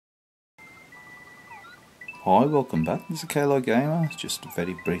Hi, welcome back. This is Kayla Gamer. Just a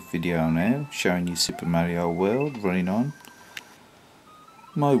very brief video now showing you Super Mario World running on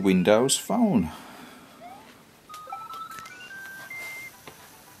my Windows phone.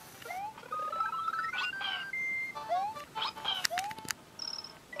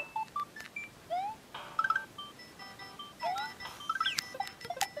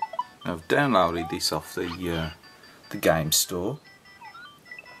 I've downloaded this off the game store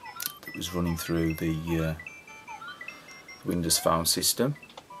that was running through the Windows Phone system.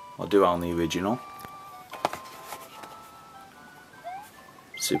 I do own the original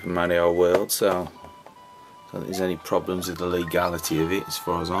Super Mario World, so I don't think there's any problems with the legality of it as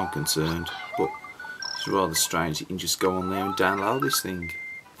far as I'm concerned, but it's rather strange you can just go on there and download this thing.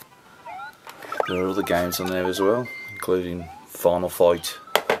 There are other games on there as well, including Final Fight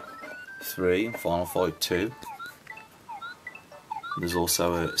 3 and Final Fight 2. There's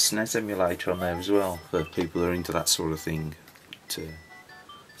also a SNES emulator on there as well for people who are into that sort of thing. But,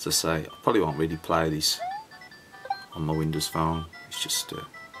 as I say, I probably won't really play this on my Windows phone. It's just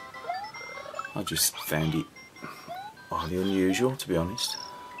I just found it highly unusual, to be honest.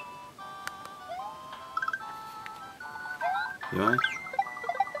 Anyway,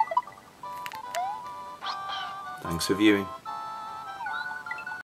 thanks for viewing.